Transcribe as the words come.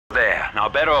Now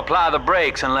better apply the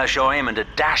brakes unless you're aiming to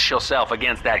dash yourself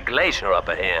against that glacier up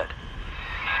ahead.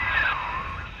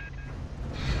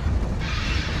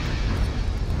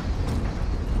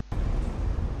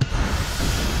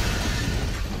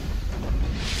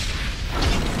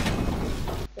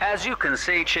 As you can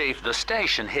see, Chief, the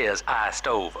station here's iced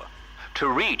over. To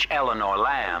reach Eleanor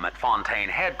Lamb at Fontaine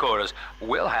headquarters,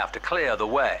 we'll have to clear the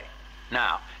way.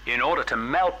 Now, in order to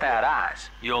melt that ice,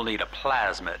 you'll need a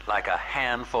plasmid, like a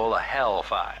handful of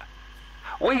hellfire.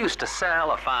 We used to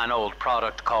sell a fine old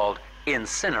product called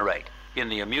Incinerate in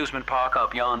the amusement park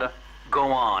up yonder.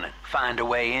 Go on and find a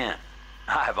way in.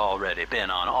 I've already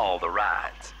been on all the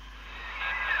rides.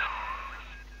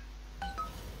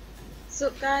 What's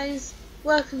up, guys?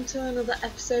 Welcome to another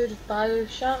episode of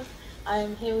Bioshock. I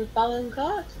am here with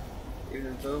Balloncart.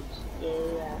 Evening, folks.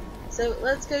 Yeah. So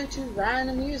let's go to Ryan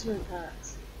Amusement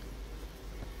Parks,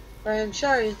 where I'm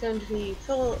sure is going to be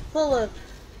full of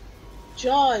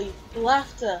joy,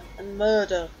 laughter, and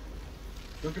murder.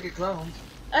 Don't forget clowns.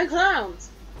 And clowns.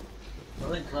 I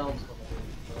think clowns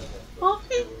come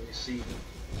Okay. when you see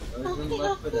them. Those them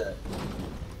left for dead.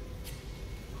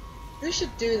 We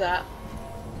should do that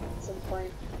at some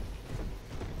point.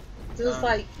 It was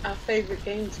like our favourite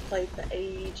game to play for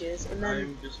ages, and then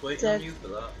I'm just waiting on you for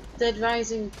that. Dead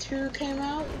Rising 2 came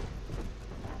out,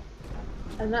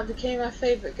 and that became our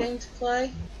favourite game to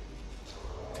play.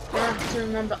 I have to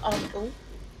remember Uncle.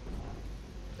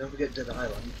 Don't forget Dead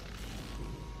Island.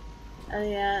 And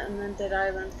yeah, and then Dead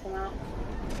Island came out.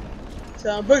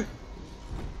 Zombie!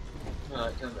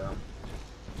 Alright, calm down.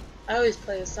 I always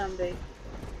play as zombie.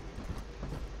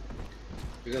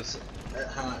 Because at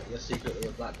heart, you're secretly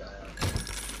a black guy, aren't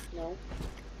you? No.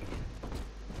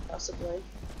 Possibly.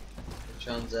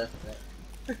 Transethnic.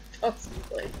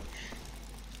 Possibly.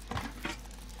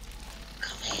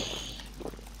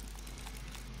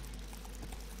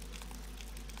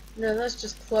 No, that's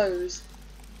just clothes.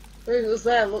 Whoever was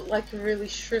there looked like a really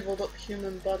shriveled up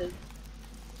human body.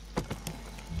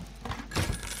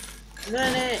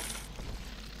 Learn it!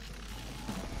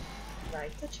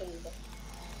 Right, the chamber.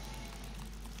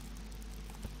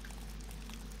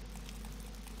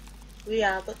 We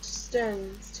are but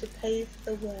stones to pave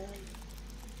the way.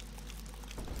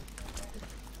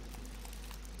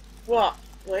 What?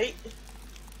 Wait.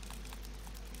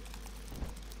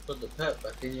 Put the pet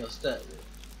back in your step.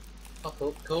 Pop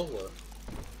up cola.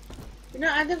 You know,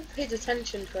 I never paid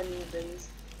attention to any of these.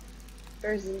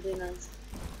 Frozen dinners.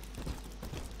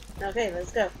 Okay,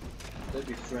 let's go. They'd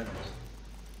be friends.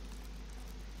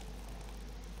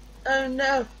 Oh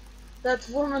no! That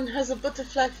woman has a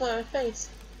butterfly for her face.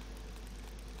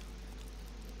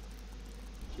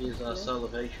 She is our Yeah.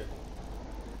 salivation.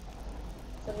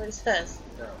 Is that what it says?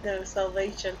 No. No,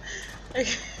 salvation. I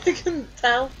couldn't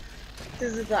tell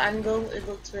because of the angle. It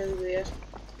looks really weird.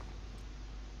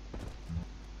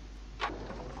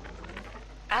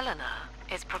 Eleanor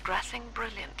is progressing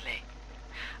brilliantly.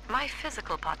 My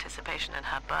physical participation in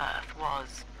her birth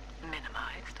was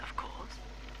minimized, of course.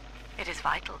 It is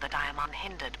vital that I am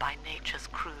unhindered by nature's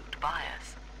crude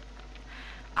bias.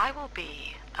 I will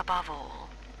be, above all,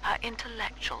 her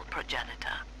intellectual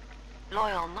progenitor,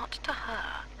 loyal not to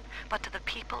her, but to the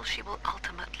people she will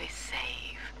ultimately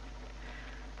save.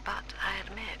 But I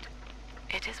admit,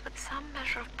 it is with some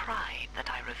measure of pride that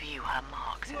I review her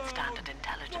marks in standard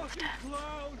intelligence tests.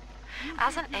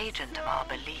 As an agent of our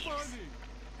beliefs,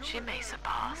 she may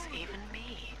surpass even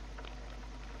me.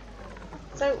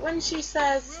 So when she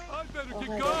says, I'd better oh, get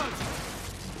hold going.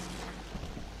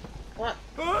 what?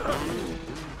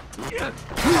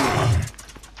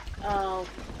 Oh,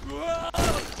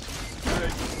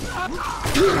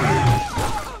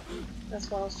 that's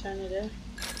what I was trying to do.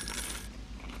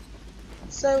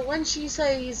 So when she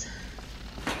says,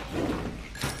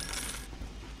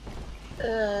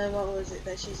 what was it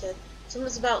that she said?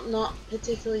 Something about not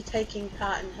particularly taking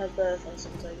part in her birth or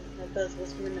something. Her birth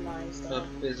was minimized. Her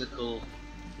physical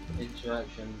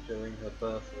interaction during her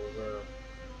birth was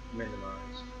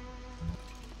minimized.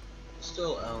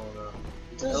 Still Eleanor.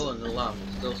 Eleanor Lamb,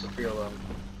 still Sophia Lamb.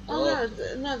 Oh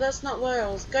no, no, that's not where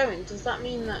I was going. Does that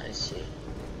mean that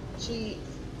she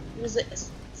was it a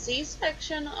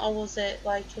C-section or was it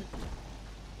like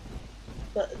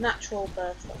a natural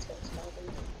birth? That's what it's called.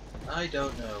 Isn't it? I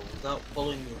don't know. Without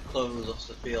pulling the clothes off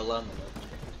Sophia Lamb and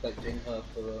expecting her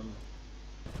for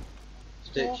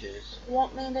stitches.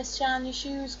 Want me to shine your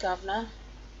shoes, Governor?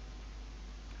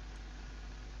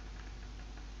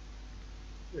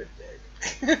 You're a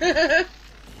dick.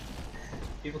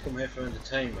 People come here for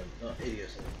entertainment, not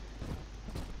idiocy.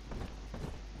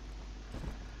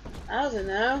 I don't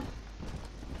know.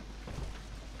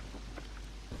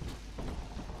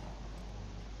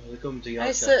 come to your I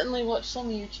channel. certainly watch some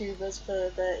YouTubers for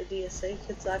their idiocy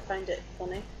because I find it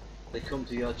funny. They come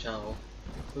to your channel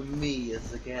for me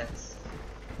as a guest.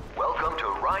 Welcome to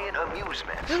Ryan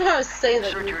Amusement. I don't know how to say that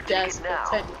Insert you your guess, ticket now.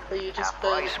 but technically you just Half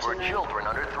price furniture for now. children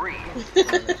under 3.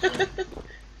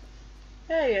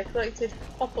 Hey, I collected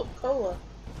pop-up cola.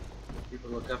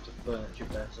 People look after furniture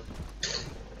better.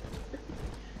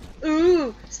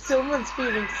 Ooh, someone's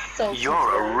feeling salty. You're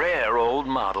a today. rare old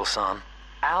model, son.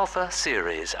 Alpha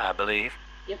series, I believe.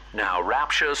 Yep. Now,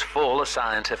 Rapture's full of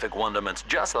scientific wonderments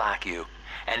just like you.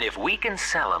 And if we can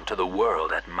sell them to the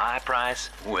world at my price,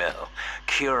 well,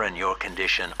 curing your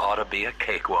condition ought to be a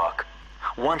cakewalk.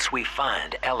 Once we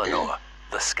find Eleanor,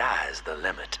 the sky's the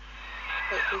limit.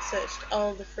 Like, we searched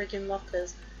all the friggin'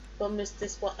 lockers, but missed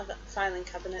this one filing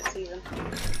cabinets even.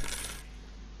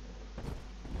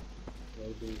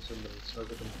 Maybe somebody so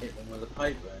they can hit them with a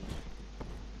pipe wrench.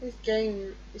 This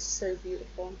game is so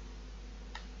beautiful.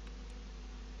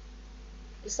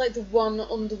 It's like the one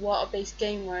underwater-based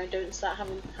game where I don't start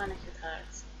having panic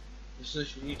attacks.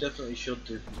 You definitely should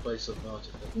do from play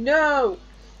Subnautica. No!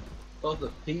 For the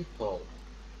people.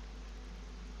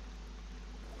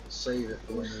 Save it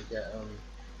for when you get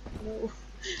No.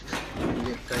 you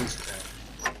get face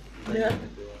cam. Then No. you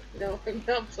can do it. No, I'm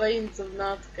not playing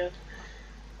Subnautica.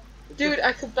 Dude,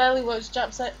 I could barely watch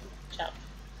Jacksepticeye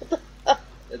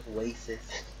It's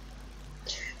racist.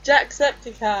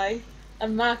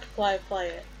 and Markiplier play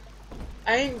it.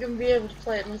 I ain't gonna be able to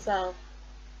play it myself.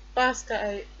 Fast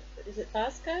Guy, is it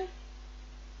Fast Guy?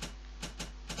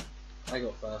 I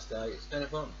got Fast Guy, it's kind of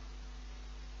fun.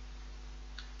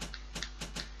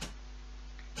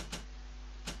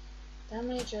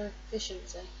 Damage or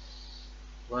efficiency?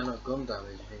 Why not gun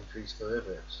damage if increased for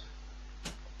rivets?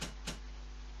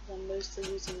 I'm mostly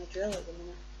using a drill at the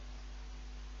minute.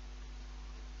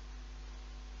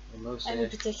 You're mostly, Any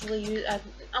particular use?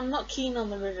 I'm not keen on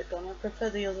the rivet gun. I prefer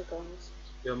the other guns.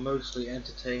 you're mostly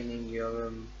entertaining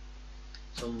your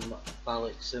some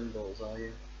phallic symbols, are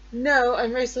you? No,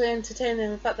 I'm mostly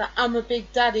entertaining the fact that I'm a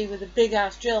big daddy with a big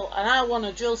ass drill, and I want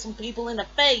to drill some people in the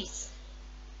face.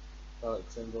 Phallic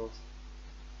symbols.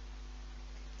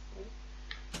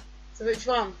 So which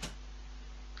one?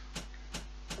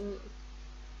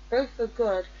 Both are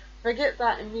good. If I get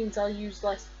that, it means I'll use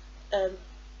less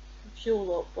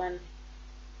fuel up when.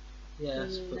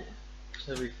 Yes, but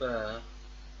to be fair,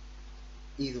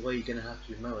 either way you're gonna have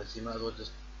to use mowers, so you might as well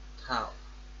just tap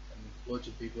and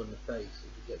bludgeon people in the face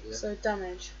if you get the. So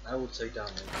damage. I would say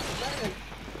damage. Damage.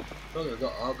 Well, they've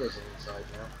got augers on the side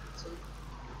now. So,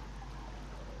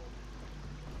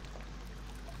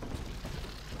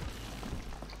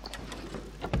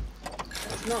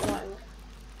 that's not what I want.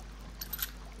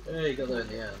 Yeah, you got there in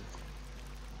the end.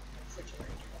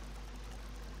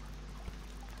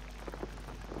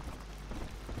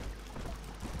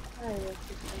 I love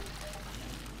this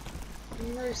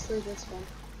one. Mostly this one.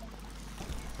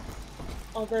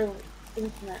 Although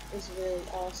Infinite is really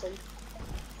awesome.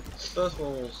 The first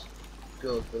one was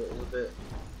good, but it was a bit.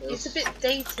 It's a bit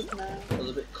dated now. It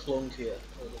was a bit clunkier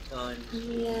at the time.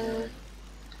 Yeah.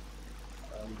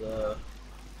 And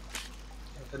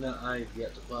Infinite I've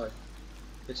yet to play.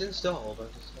 It's installed,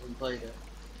 I just haven't played it.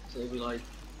 So it'll be like.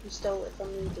 You stole it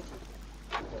from me, did you?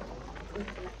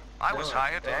 Infinite. I was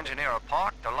hired to engineer a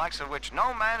park the likes of which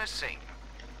no man has seen.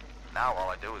 Now all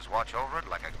I do is watch over it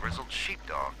like a grizzled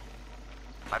sheepdog.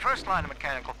 My first line of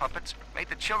mechanical puppets made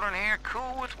the children here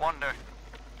coo with wonder.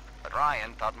 But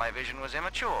Ryan thought my vision was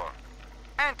immature.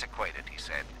 Antiquated, he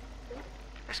said.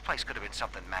 This place could have been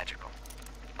something magical.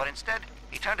 But instead,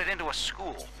 he turned it into a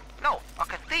school. No, a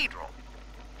cathedral.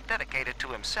 Dedicated to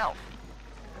himself.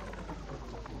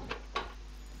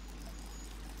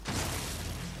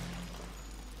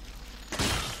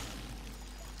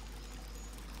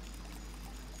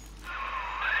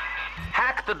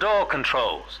 Hack the door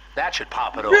controls. That should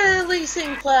pop it open. Really,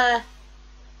 Sinclair?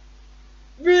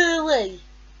 Really?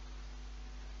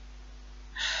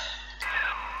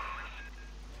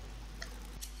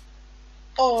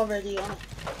 Already on.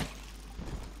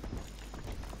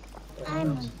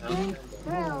 I'm a big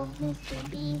girl,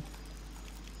 Mr. B.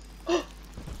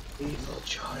 Evil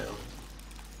child.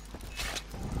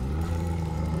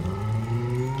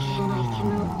 Can I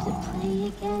come out to play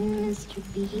again, Mr.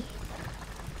 B?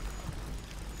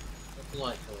 What's the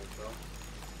light coming from?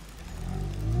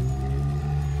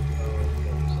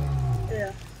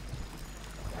 Yeah.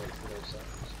 Makes no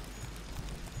sense.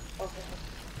 Okay.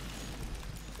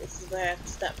 This is where I have to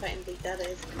start fighting big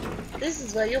daddies. This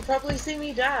is where you'll probably see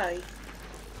me die.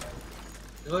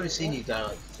 I've already seen you die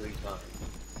like 3 times.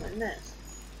 Like this.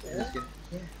 Yeah.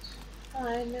 Yes.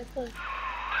 I no clue.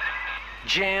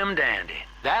 Jam dandy.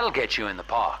 That'll get you in the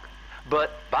park.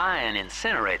 But buying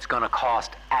Incinerate's gonna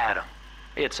cost Adam.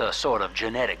 It's a sort of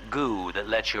genetic goo that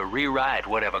lets you rewrite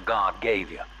whatever God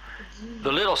gave you.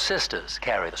 The little sisters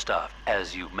carry the stuff,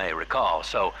 as you may recall,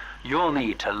 so you'll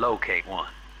need to locate one.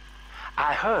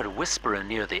 I heard whispering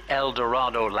near the El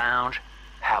Dorado Lounge.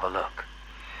 Have a look.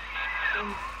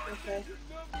 Okay.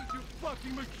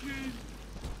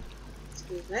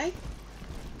 Excuse me.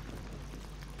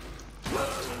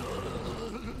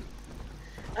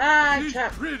 Ah,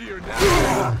 crap. Prettier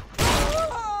now.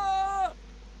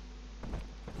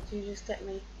 Did you just get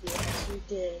me? Yes, you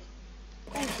did.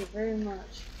 Thank you very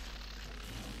much.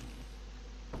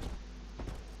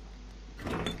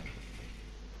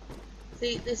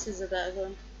 See, this is a better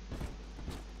gun.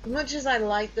 As much as I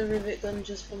like the rivet gun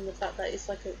just from the fact that it's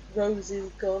like a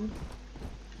Rose's gun,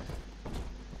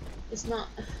 it's not.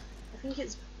 I think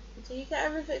it's. Do you get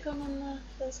a rivet gun on the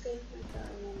first game? I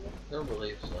can't remember. I don't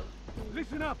believe so.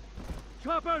 Listen up.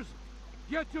 Choppers,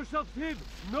 get yourselves hid.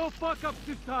 No fuck-ups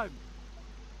this time.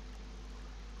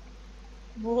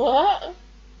 What?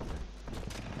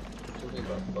 Talking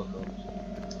about fuck-ups.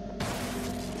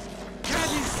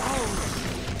 Caddy's home.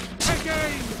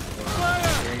 Again.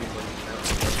 Fire.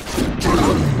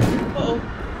 Uh-oh.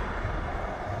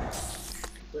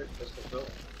 Quick, that's the film.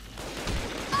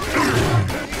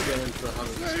 Get into the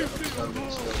habit of standing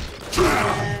still.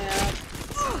 Yeah.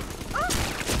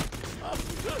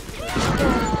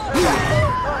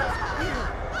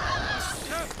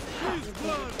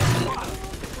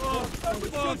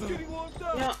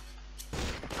 Yeah.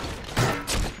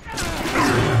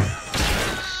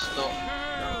 Stop.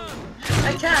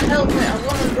 I can't help it, I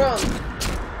want to run.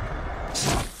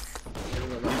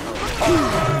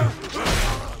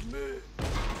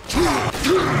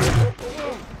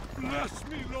 Bless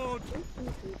me, Lord.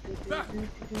 Back. You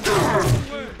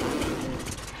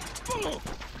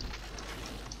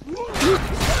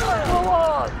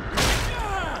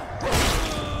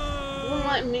wouldn't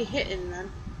like me hitting then.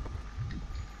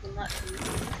 Wouldn't like me.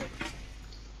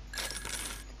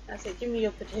 That's it, give me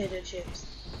your potato chips.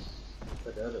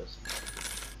 Potatoes.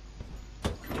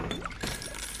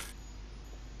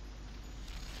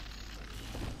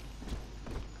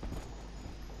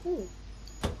 Ooh.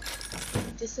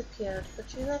 Disappeared,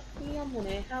 but you left me your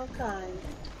money, how kind.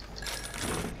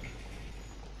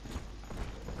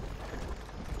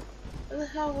 What the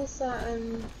hell was that,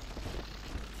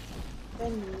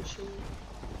 vending machine?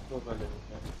 What vending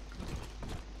machine?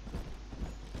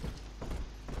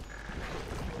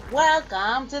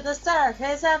 Welcome to the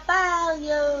Circus of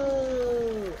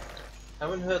Value!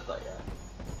 Haven't heard that yet.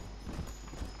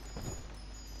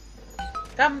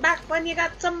 Come back when you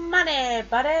got some money,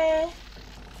 buddy!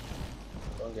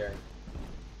 Wrong game.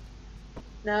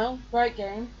 No, right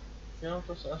game. You know,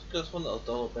 that's just one little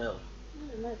dollar bill.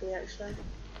 It might be actually.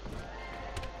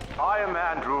 I am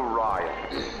Andrew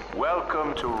Ryan.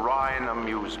 Welcome to Ryan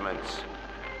Amusements.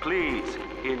 Please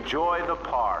enjoy the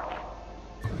park.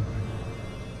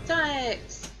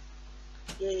 Sonics!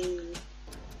 Yay.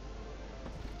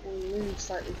 We move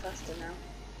slightly faster now.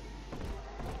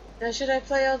 Now should I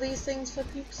play all these things for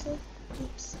peeps?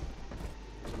 Peeps.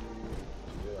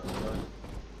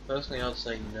 Personally, I'd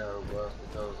say no, but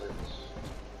because it's,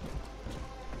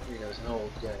 you know, it's an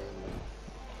old game.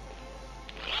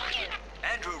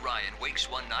 Andrew Ryan wakes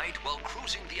one night while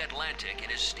cruising the Atlantic in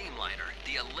his steamliner,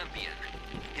 the Olympian.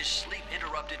 His sleep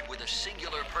interrupted with a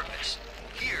singular purpose.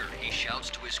 Here, he shouts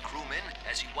to his crewmen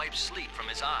as he wipes sleep from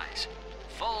his eyes.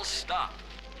 Full stop.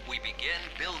 We begin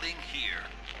building here.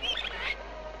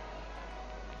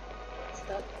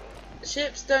 Stop.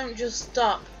 Ships don't just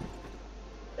stop.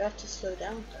 You have to slow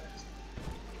down first.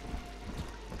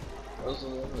 That was a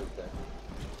lovely thing.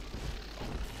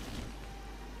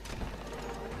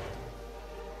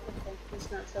 Okay, he's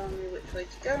not telling me which way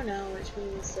to go now, which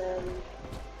means,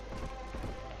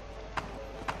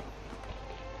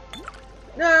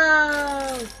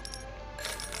 no!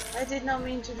 I did not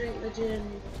mean to drink the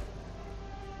gin.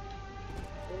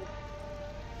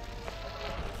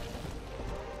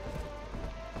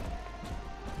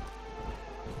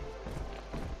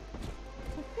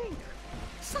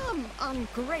 Some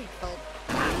ungrateful.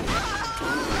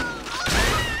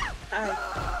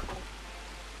 Ow.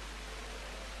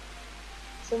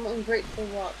 Some ungrateful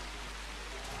what?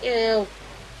 Ew.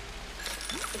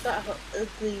 I forgot how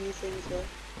ugly these things were.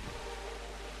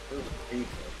 Those are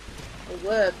people. They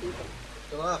were people.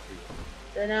 Still are people.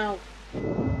 They're now.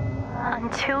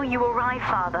 Until you arrive,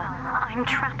 Father, I'm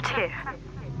trapped here.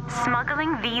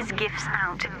 Smuggling these gifts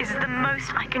out is the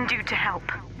most I can do to help.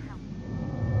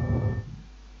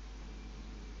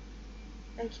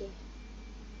 Thank you.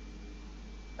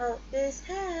 Oh, this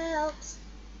helps.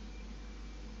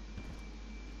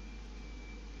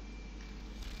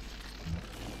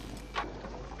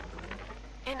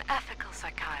 In ethical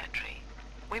psychiatry,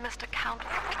 we must account for...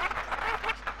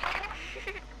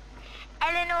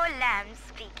 Eleanor Lamb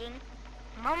speaking.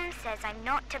 Mum says I'm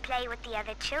not to play with the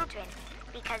other children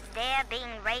because they're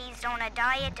being raised on a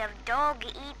diet of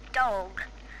dog-eat-dog.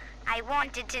 I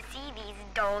wanted to see these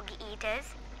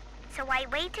dog-eaters, so I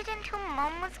waited until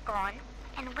Mum was gone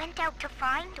and went out to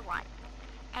find one.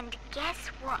 And guess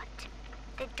what?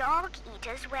 The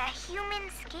dog-eaters wear human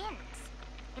skins.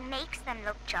 It makes them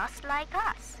look just like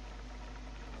us.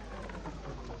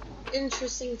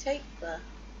 Interesting take there.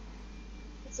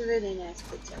 It's a really nice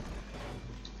picture.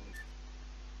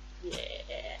 Yeah,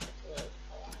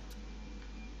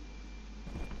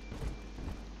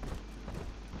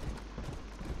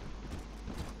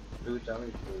 Do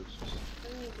damage boosts. I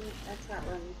don't think that's that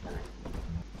one fine.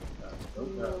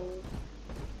 No.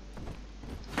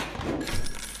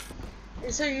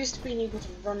 I'm so used to being able to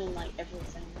run in like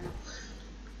everything now.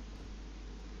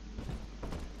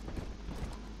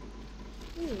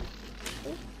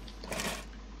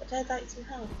 But I'd like some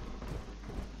help.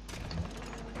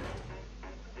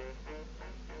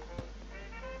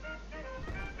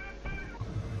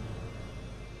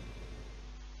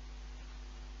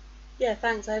 Yeah,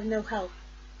 thanks, I have no help.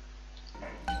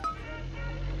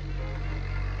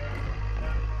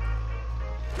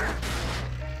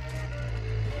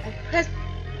 I pressed...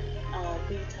 Oh,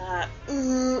 B-tap.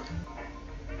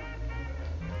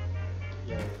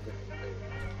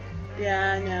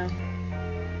 Yeah, I know.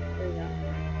 There we go.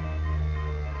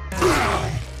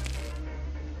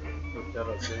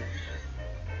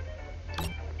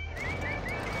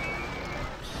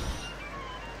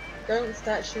 Don't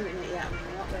start shooting it yet,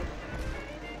 I'm not ready.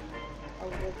 Oh,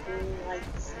 with the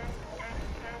lights.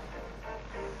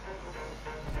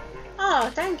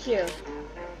 Oh, thank you.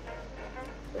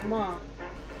 But more.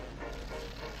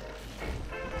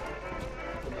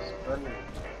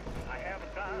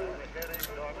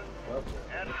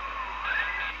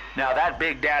 Now that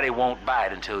Big Daddy won't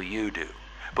bite until you do.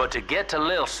 But to get to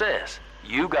Lil Sis,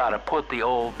 you gotta put the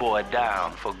old boy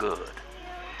down for good.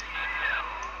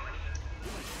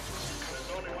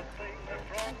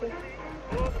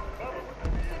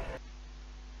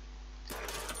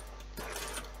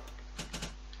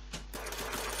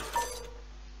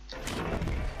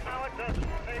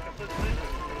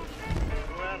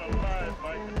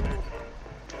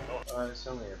 It's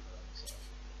only a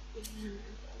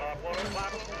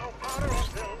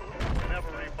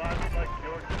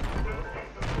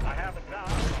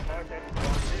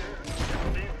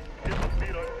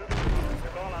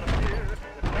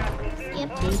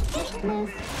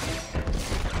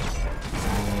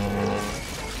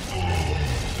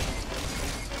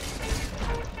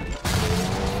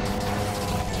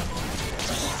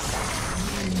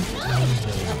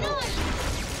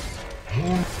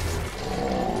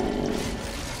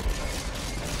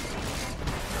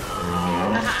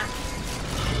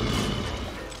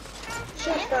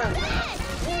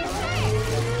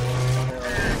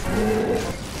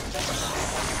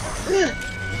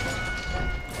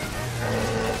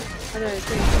I know it's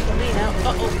pretty simple me now.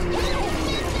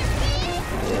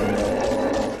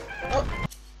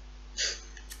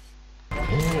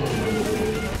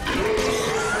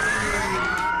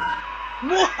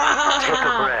 Take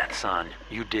a breath, son.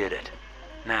 You did it.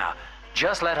 Now,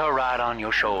 just let her ride on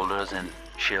your shoulders and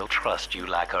she'll trust you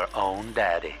like her own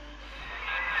daddy.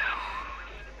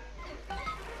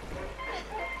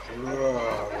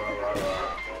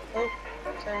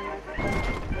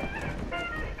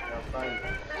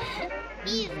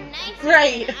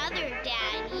 Great!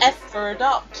 F for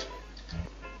adopt.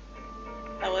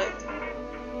 That worked.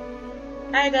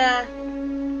 Hi there.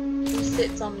 Who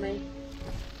sits on me?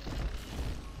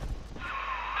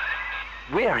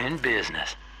 We're in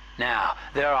business. Now,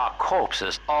 there are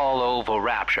corpses all over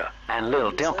Rapture, and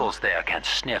little Dimples there can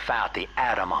sniff out the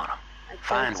atom on them.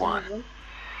 Find one.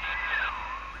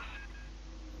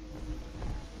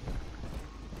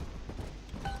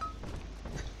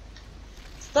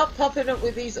 Stop popping up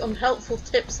with these unhelpful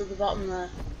tips at the bottom there.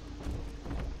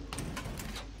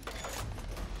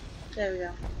 There we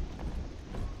go.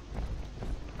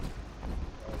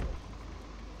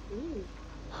 Ooh.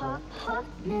 Hop, hop,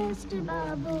 Mr.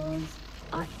 Bubbles.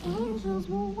 Our angels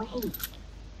will wait.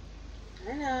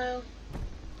 I know.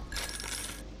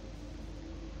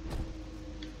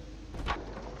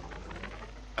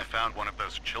 I found one of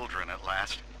those children at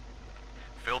last.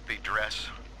 Filthy dress,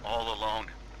 all alone.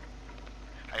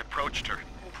 I approached her,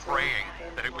 praying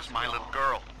that it was my little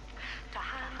girl.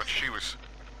 But she was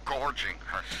gorging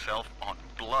herself on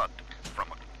blood from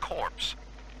a corpse.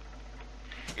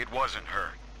 It wasn't her.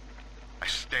 I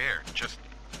stared, just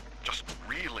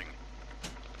reeling.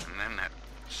 And then that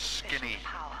skinny,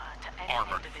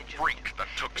 armored freak that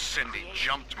took Cindy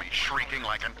jumped me, shrieking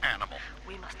like an animal.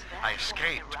 I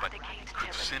escaped, but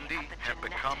could Cindy have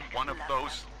become one of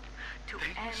those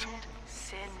things?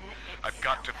 I've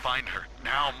got to find her,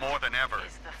 now more than ever.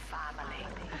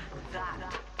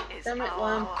 Damn it,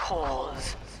 Worm.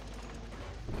 Cause.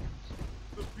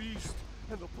 The beast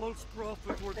and the false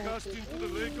prophet were cast into the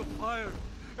lake of fire,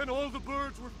 and all the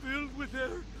birds were filled with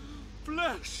their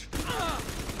flesh.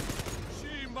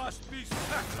 She must be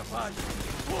sacrificed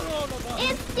for all of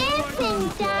us. It's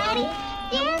dancing,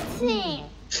 Daddy! Dancing!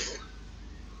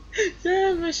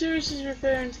 Yeah, I'm sure she's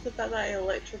referring to the fact that I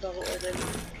electrobolted him.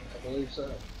 I believe so.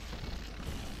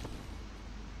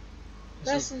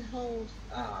 Press and hold.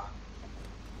 Ah.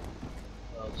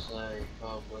 I'll say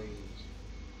probably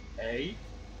A.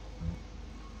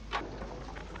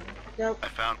 Nope. I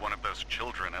found one of those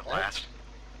children at last.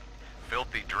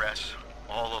 Filthy dress,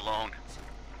 all alone.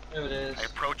 There it is. I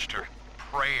approached her,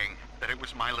 praying that it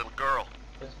was my little girl.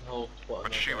 Press and hold.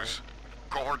 But she was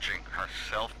gorging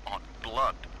herself on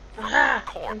blood from Ah, a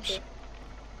corpse. okay.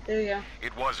 There you go.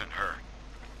 It wasn't her.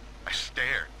 I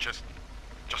stared, just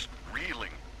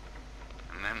reeling.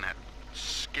 And then that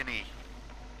skinny,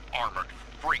 armored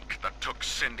freak that took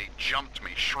Cindy jumped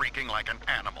me, shrieking like an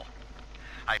animal.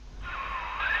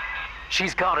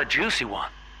 She's got a juicy one,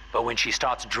 but when she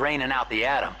starts draining out the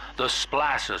atom, the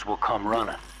splicers will come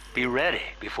running. Be ready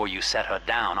before you set her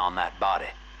down on that body.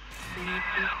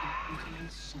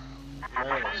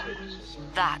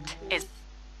 That is...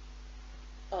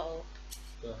 Uh-oh.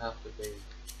 It'll have to be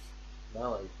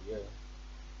Melody, yeah.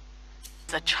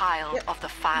 the child of the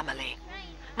family.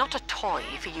 Not a toy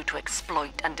for you to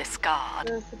exploit and discard.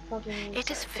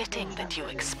 It is fitting that you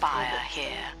expire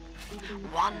here.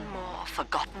 One more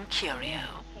forgotten curio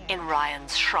in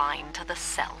Ryan's shrine to the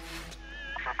self.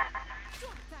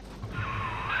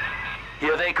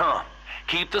 Here they come.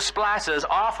 Keep the splicers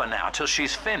off her now till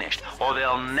she's finished, or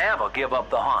they'll never give up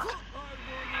the hunt.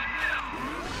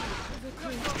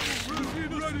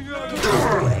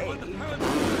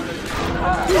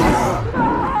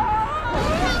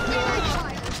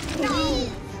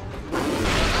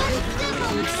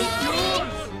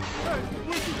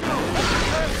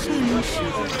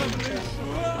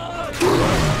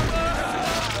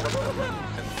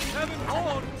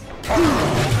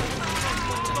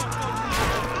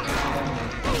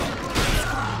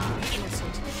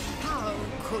 Innocent. How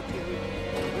could you?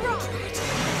 Right!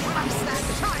 That's that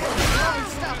child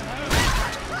monster!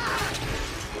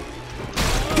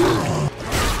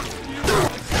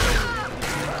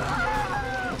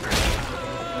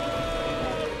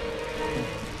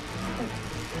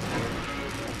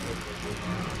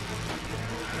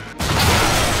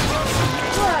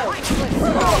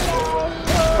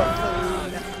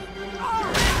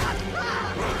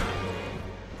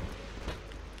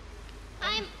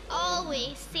 I'm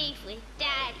always safe with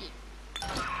Daddy.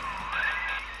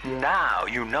 Now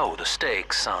you know the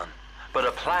stakes, son. But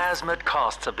a plasmid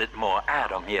costs a bit more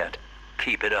atom yet.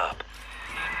 Keep it up.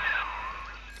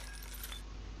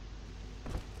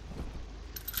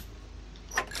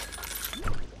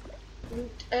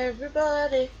 Loot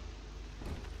everybody.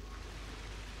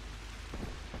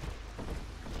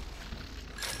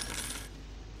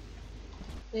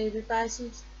 Maybe buy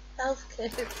some health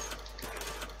kits.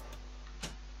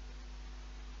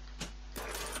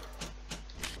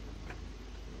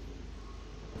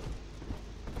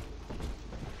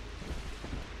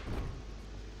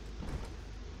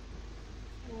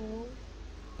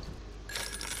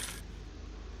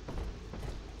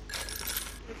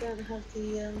 I don't have the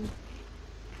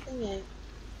thingy.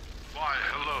 Why,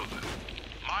 hello there.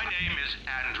 My name is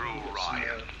Andrew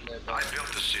Ryan. I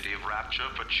built the City of Rapture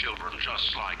for children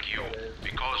just like you,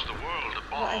 because the world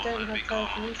above had become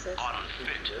unfit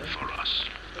for us.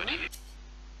 But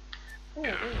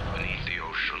here, beneath the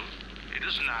ocean, it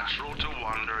is natural to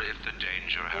wonder if the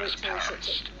danger has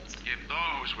passed. If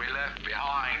those we left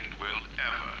behind will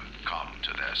ever come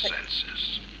to their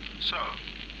senses. So,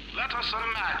 let us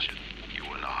imagine, you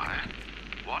and I,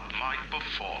 what might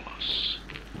befall us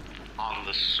on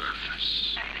the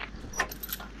surface.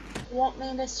 Want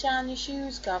me to shine your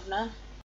shoes, Governor?